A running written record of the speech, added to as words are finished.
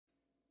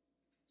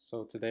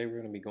So today we're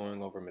going to be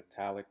going over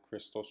metallic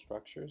crystal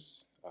structures,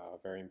 a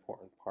very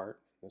important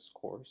part in this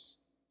course.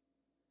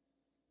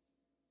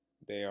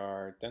 They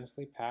are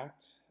densely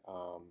packed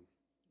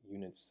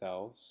unit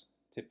cells.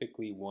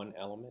 Typically one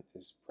element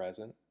is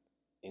present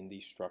in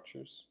these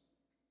structures.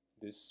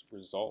 This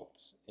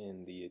results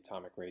in the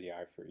atomic radii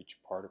for each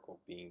particle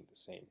being the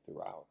same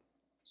throughout.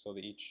 So they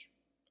each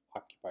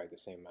occupy the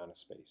same amount of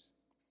space.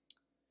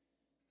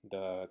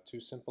 The two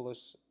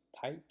simplest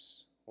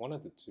types, one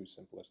of the two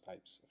simplest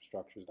types of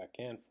structures that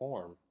can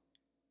form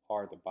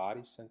are the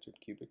body-centered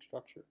cubic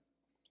structure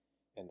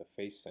and the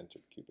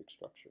face-centered cubic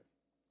structure.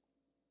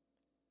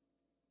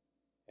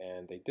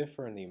 And they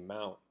differ in the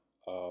amount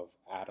of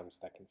atoms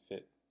that can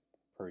fit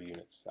per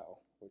unit cell,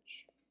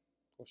 which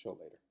we'll show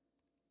later.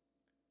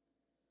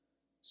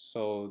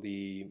 So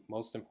the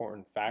most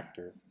important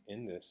factor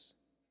in this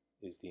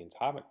is the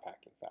atomic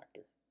packing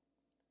factor.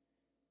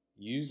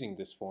 Using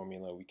this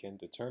formula, we can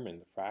determine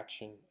the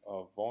fraction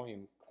of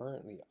volume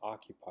currently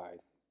occupied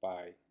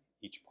by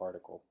each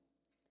particle.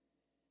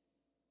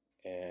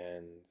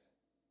 And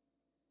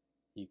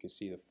you can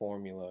see the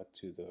formula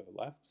to the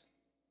left.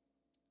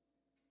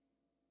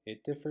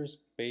 It differs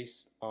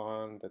based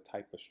on the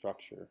type of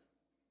structure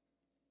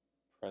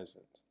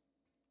present.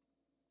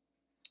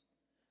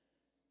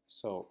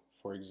 So,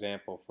 for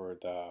example, for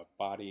the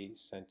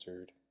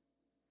body-centered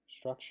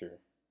structure,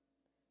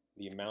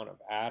 the amount of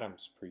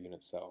atoms per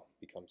unit cell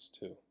becomes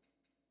 2.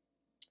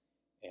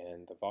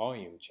 And the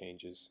volume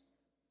changes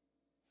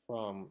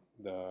from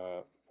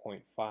the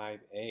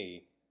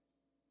 0.5a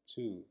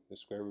to the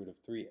square root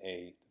of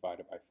 3a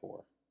divided by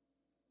 4.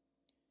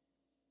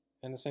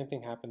 And the same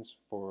thing happens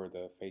for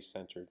the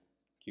face-centered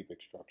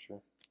cubic structure.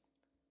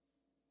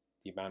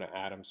 The amount of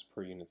atoms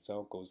per unit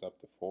cell goes up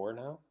to 4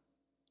 now.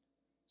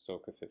 So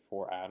it could fit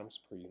 4 atoms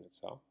per unit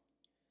cell.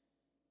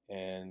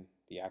 And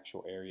the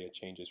actual area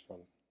changes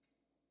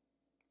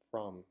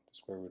from the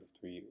square root of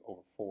 3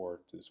 over 4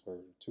 to the square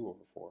root of 2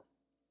 over 4.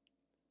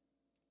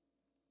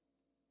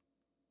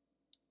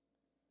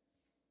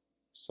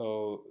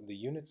 So the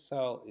unit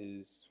cell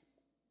is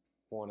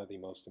one of the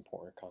most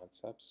important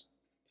concepts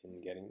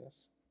in getting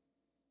this.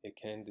 It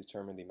can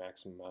determine the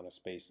maximum amount of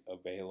space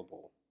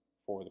available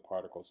for the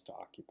particles to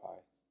occupy,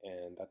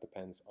 and that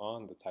depends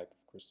on the type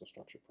of crystal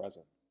structure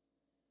present.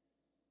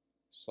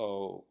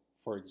 So,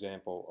 for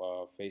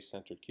example, a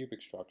face-centered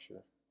cubic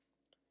structure,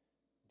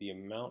 the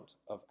amount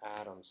of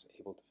atoms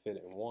able to fit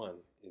in one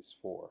is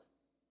 4.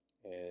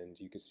 And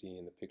you can see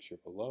in the picture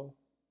below,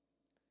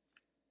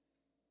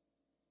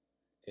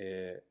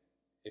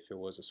 if it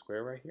was a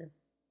square right here,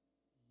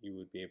 you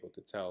would be able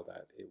to tell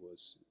that it would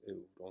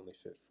only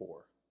fit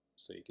 4.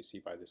 So you can see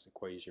by this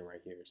equation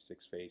right here,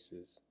 6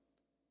 faces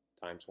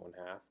times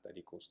 1/2, that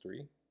equals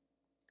 3.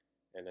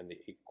 And then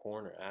the 8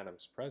 corner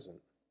atoms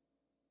present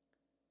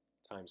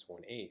times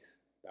 1/8,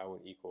 that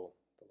would equal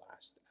the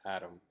last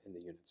atom in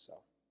the unit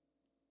cell.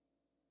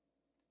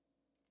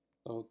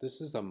 So this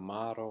is a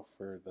model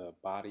for the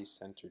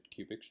body-centered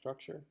cubic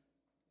structure,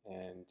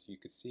 and you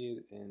could see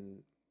it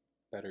in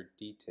better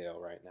detail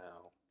right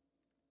now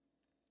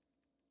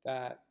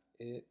that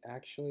it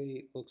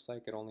actually looks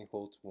like it only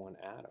holds 1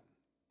 atom.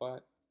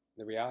 But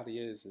the reality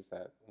is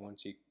that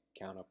once you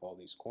count up all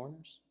these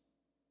corners,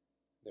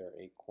 there are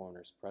 8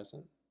 corners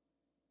present,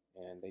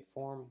 and they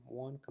form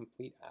 1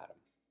 complete atom.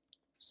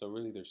 So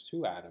really there's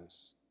 2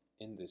 atoms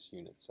in this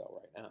unit cell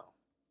right now.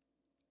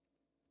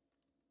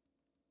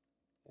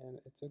 And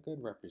it's a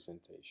good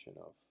representation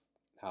of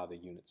how the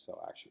unit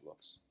cell actually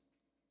looks.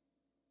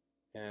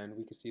 And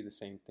we can see the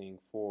same thing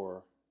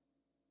for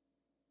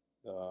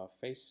the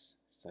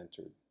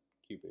face-centered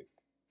cubic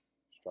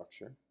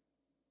structure.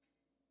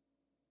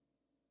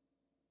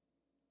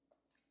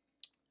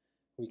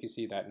 We can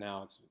see that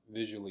now it's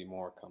visually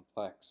more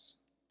complex.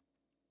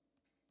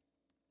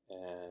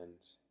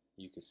 And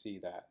you can see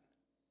that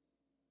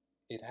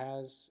it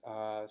has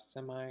a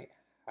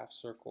semi-half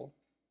circle.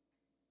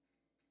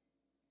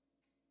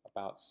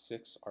 About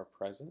 6 are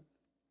present.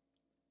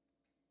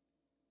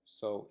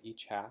 So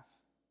each half,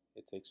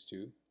 it takes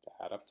 2 to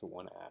add up to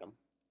 1 atom.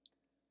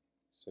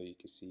 So you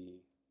can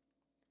see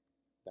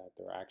that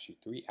there are actually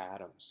 3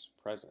 atoms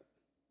present.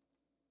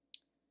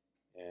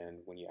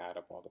 And when you add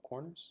up all the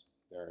corners,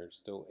 there are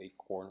still 8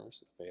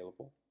 corners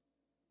available.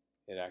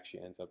 It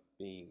actually ends up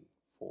being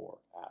 4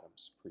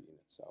 atoms per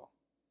unit cell.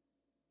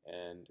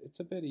 And it's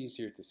a bit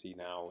easier to see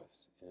now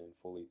in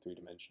fully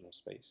 3-dimensional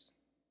space.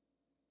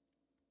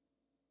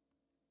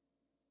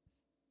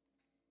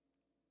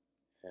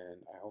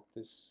 And I hope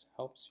this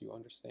helps you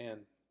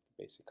understand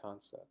the basic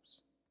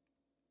concepts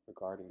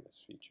regarding this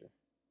feature.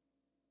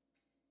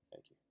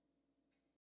 Thank you.